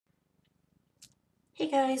Hey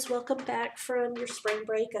guys, welcome back from your spring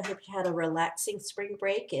break. I hope you had a relaxing spring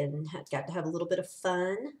break and got to have a little bit of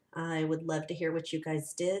fun. I would love to hear what you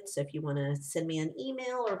guys did. So if you want to send me an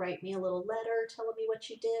email or write me a little letter telling me what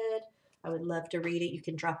you did, I would love to read it. You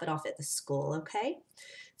can drop it off at the school, okay?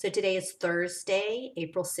 So today is Thursday,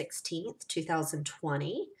 April 16th,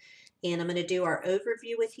 2020. And I'm going to do our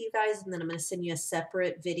overview with you guys, and then I'm going to send you a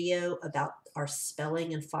separate video about our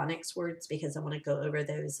spelling and phonics words because I want to go over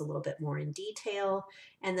those a little bit more in detail.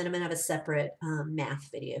 And then I'm going to have a separate math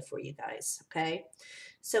video for you guys, okay?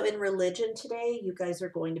 So in religion today, you guys are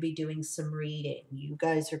going to be doing some reading. You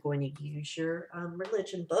guys are going to use your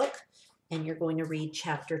religion book, and you're going to read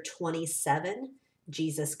chapter 27,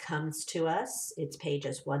 Jesus Comes to Us. It's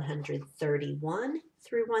pages 131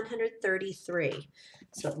 through 133.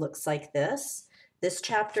 So it looks like this. This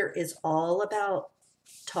chapter is all about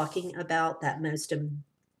talking about that most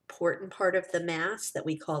important part of the Mass that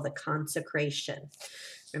we call the consecration.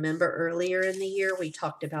 Remember earlier in the year we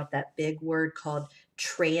talked about that big word called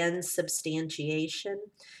transubstantiation?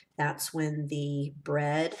 That's when the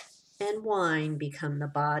bread and wine become the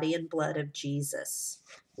body and blood of Jesus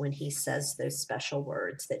when he says those special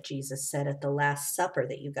words that Jesus said at the Last Supper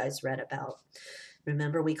that you guys read about.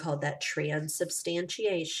 Remember, we called that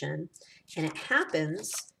transubstantiation, and it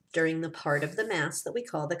happens during the part of the Mass that we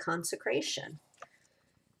call the consecration.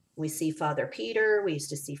 We see Father Peter, we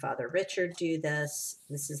used to see Father Richard do this.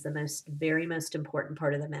 This is the very most important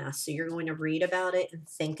part of the Mass. So you're going to read about it and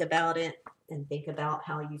think about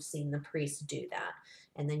how you've seen the priest do that.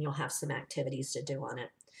 And then you'll have some activities to do on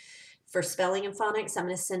it. For spelling and phonics, I'm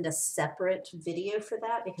going to send a separate video for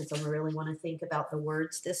that because I really want to think about the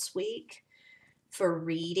words this week. For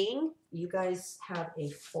reading, you guys have a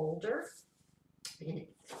folder, and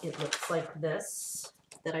it looks like this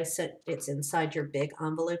that I sent. It's inside your big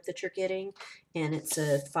envelope that you're getting, and it's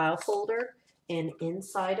a file folder. And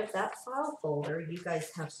inside of that file folder, you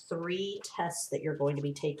guys have 3 tests that you're going to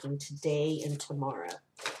be taking today and tomorrow.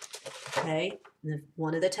 Okay?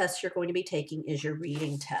 One of the tests you're going to be taking is your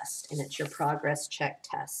reading test, and it's your progress check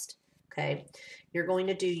test. Okay? You're going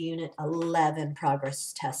to do Unit 11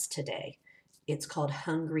 progress test today. It's called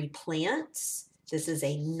Hungry Plants. This is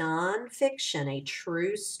a nonfiction, a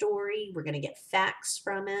true story. We're going to get facts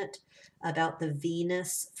from it about the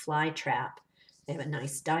Venus flytrap. They have a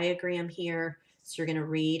nice diagram here. So you're going to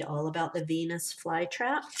read all about the Venus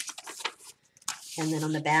flytrap. And then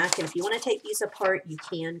on the back, and if you want to take these apart, you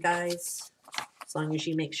can, guys, as long as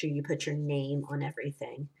you make sure you put your name on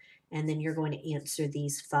everything. And then you're going to answer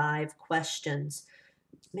these 5 questions.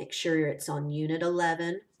 Make sure it's on Unit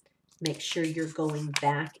 11. Make sure you're going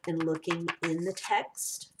back and looking in the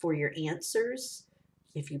text for your answers.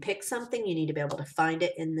 If you pick something, you need to be able to find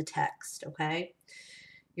it in the text, okay?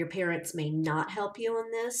 Your parents may not help you on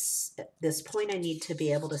this. At this point, I need to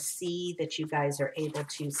be able to see that you guys are able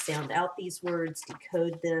to sound out these words,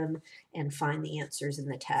 decode them, and find the answers in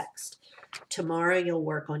the text. Tomorrow, you'll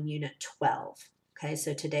work on Unit 12. Okay,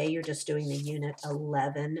 so today you're just doing the Unit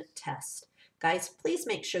 11 test. Guys, please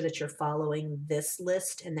make sure that you're following this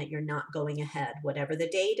list and that you're not going ahead. Whatever the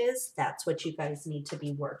date is, that's what you guys need to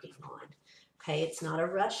be working on. Okay, it's not a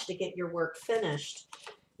rush to get your work finished.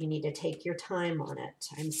 You need to take your time on it.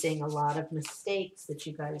 I'm seeing a lot of mistakes that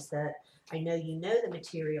I know you know the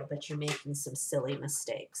material, but you're making some silly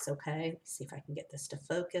mistakes, okay? Let's see if I can get this to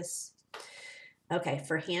focus. Okay,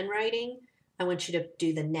 for handwriting, I want you to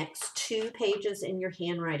do the next 2 pages in your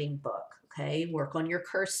handwriting book. Okay, work on your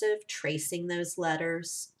cursive, tracing those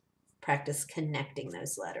letters, practice connecting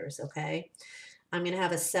those letters, okay? I'm going to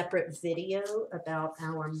have a separate video about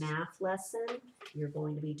our math lesson. You're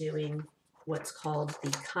going to be doing what's called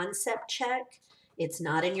the concept check. It's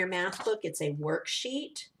not in your math book, it's a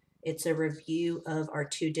worksheet. It's a review of our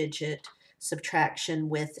 2-digit subtraction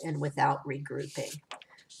with and without regrouping.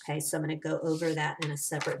 Okay, so I'm going to go over that in a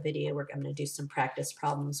separate video. I'm going to do some practice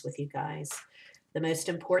problems with you guys. The most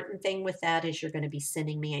important thing with that is you're going to be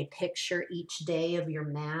sending me a picture each day of your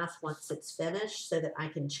math once it's finished so that I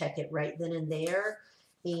can check it right then and there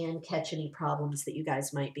and catch any problems that you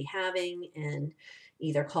guys might be having and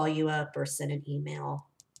either call you up or send an email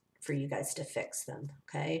for you guys to fix them,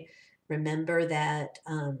 okay? Remember that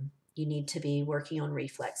you need to be working on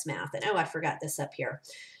reflex math. And oh, I forgot this up here.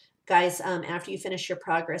 Guys, after you finish your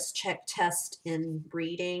progress check test in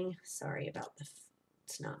reading, sorry about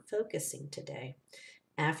it's not focusing today.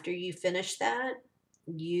 After you finish that,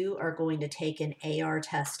 you are going to take an AR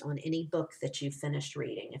test on any book that you've finished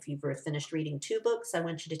reading. If you've finished reading 2 books, I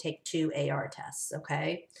want you to take 2 AR tests,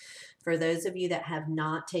 okay? For those of you that have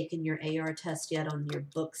not taken your AR test yet on your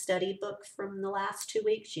book study book from the last 2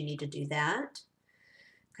 weeks, you need to do that.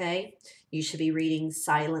 Okay, you should be reading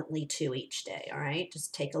silently too each day. All right,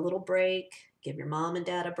 just take a little break, give your mom and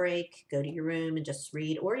dad a break, go to your room and just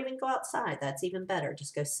read, or even go outside. That's even better.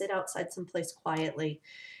 Just go sit outside someplace quietly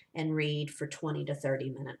and read for 20 to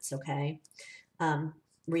 30 minutes. Okay. Um,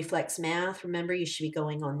 Reflex math, remember you should be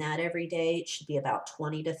going on that every day. It should be about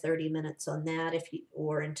 20 to 30 minutes on that if you,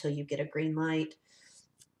 or until you get a green light.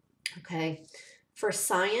 Okay. For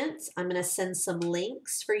science, I'm going to send some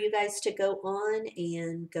links for you guys to go on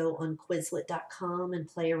and go on Quizlet.com and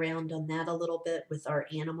play around on that a little bit with our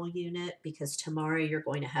animal unit, because tomorrow you're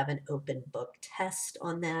going to have an open book test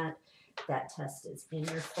on that. That test is in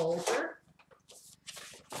your folder,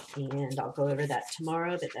 and I'll go over that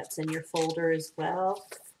tomorrow, but that's in your folder as well.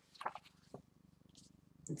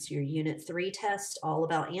 It's your Unit 3 test, all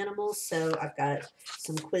about animals. So I've got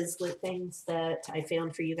some Quizlet things that I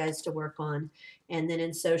found for you guys to work on. And then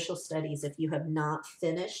in social studies, if you have not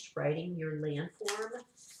finished writing your landform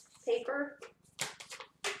paper,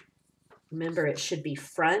 remember it should be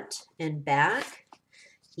front and back.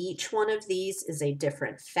 Each one of these is a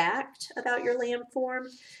different fact about your landform.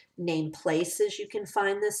 Name places you can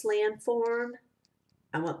find this landform.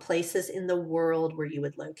 I want places in the world where you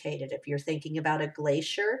would locate it. If you're thinking about a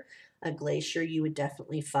glacier you would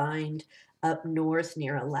definitely find up north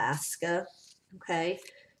near Alaska. Okay,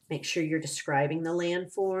 make sure you're describing the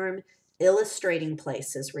landform, illustrating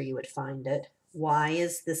places where you would find it. Why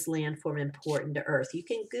is this landform important to Earth? You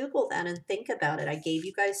can Google that and think about it. I gave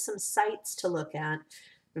you guys some sites to look at.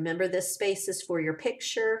 Remember, this space is for your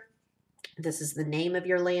picture. This is the name of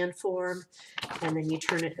your landform, and then you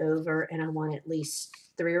turn it over, and I want at least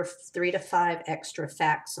three to five extra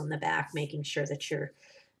facts on the back, making sure that you're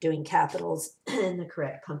doing capitals and the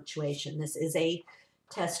correct punctuation. This is a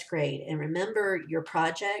test grade, and remember your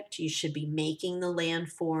project, you should be making the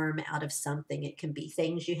landform out of something. It can be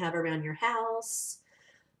things you have around your house,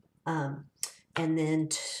 and then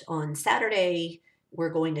on Saturday, we're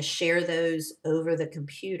going to share those over the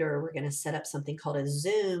computer. We're going to set up something called a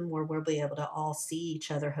Zoom where we'll be able to all see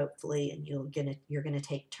each other, hopefully, and you're going to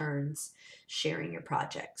take turns sharing your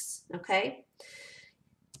projects. Okay?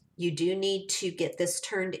 You do need to get this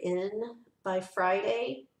turned in by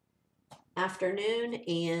Friday afternoon,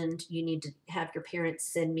 and you need to have your parents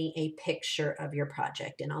send me a picture of your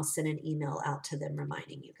project, and I'll send an email out to them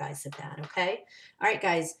reminding you guys of that. Okay? All right,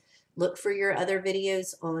 guys. Look for your other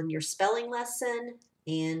videos on your spelling lesson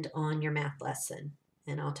and on your math lesson.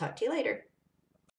 And I'll talk to you later.